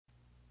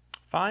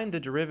Find the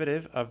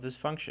derivative of this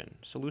function,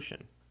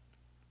 solution.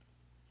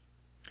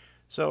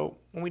 So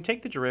when we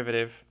take the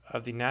derivative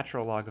of the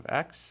natural log of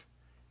x,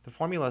 the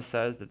formula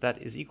says that that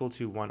is equal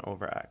to 1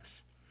 over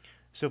x.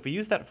 So if we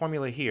use that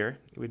formula here,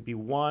 it would be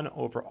 1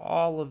 over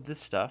all of this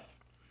stuff.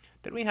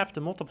 Then we have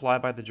to multiply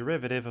by the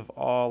derivative of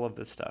all of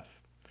this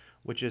stuff,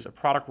 which is a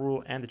product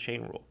rule and a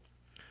chain rule.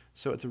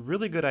 So it's a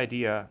really good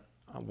idea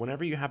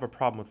whenever you have a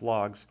problem with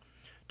logs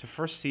to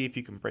first see if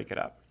you can break it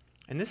up.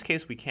 In this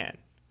case, we can.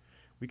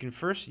 We can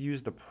first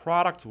use the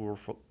product rule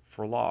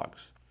for logs.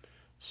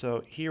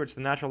 So here it's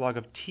the natural log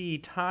of t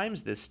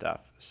times this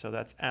stuff. So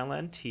that's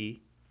ln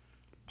t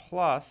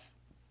plus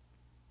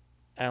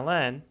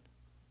ln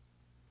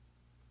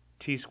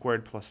t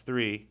squared plus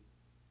 3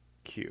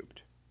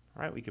 cubed.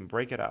 All right, we can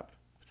break it up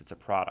because it's a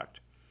product.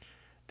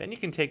 Then you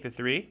can take the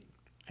 3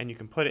 and you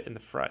can put it in the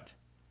front.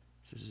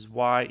 So this is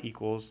y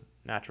equals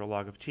natural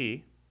log of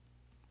t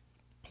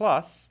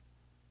plus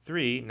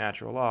 3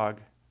 natural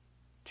log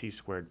t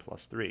squared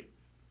plus 3.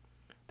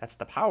 That's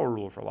the power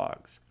rule for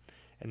logs.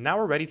 And now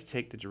we're ready to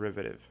take the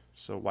derivative.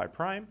 So y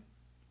prime,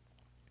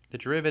 the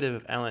derivative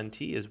of ln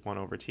t is 1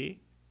 over t.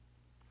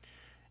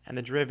 And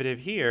the derivative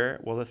here,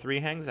 well, the 3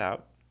 hangs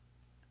out,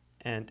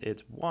 and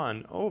it's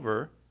 1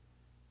 over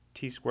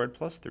t squared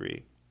plus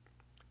 3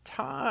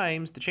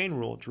 times the chain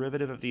rule,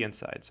 derivative of the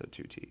inside, so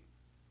 2t.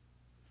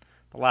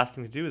 The last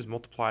thing to do is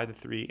multiply the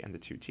 3 and the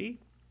 2t.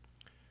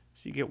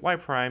 So you get y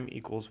prime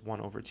equals 1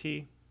 over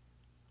t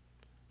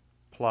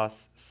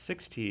plus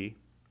 6t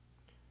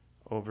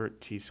over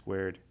t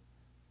squared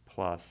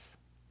plus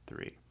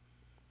 3.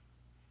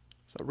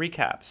 So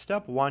recap.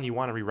 Step 1, you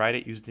want to rewrite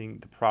it using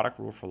the product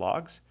rule for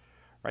logs.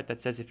 Right?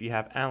 That says if you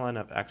have ln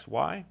of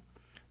xy,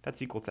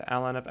 that's equal to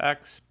ln of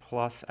x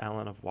plus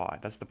ln of y.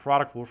 That's the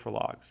product rule for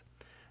logs.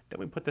 Then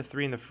we put the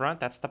 3 in the front.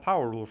 That's the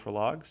power rule for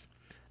logs.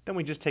 Then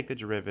we just take the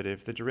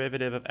derivative. The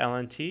derivative of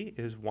ln t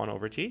is 1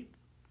 over t,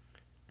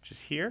 which is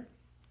here.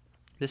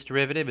 This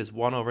derivative is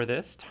 1 over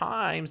this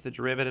times the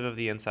derivative of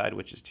the inside,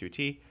 which is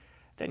 2t.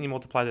 Then you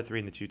multiply the 3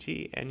 and the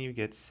 2t, and you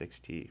get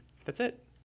 6t. That's it.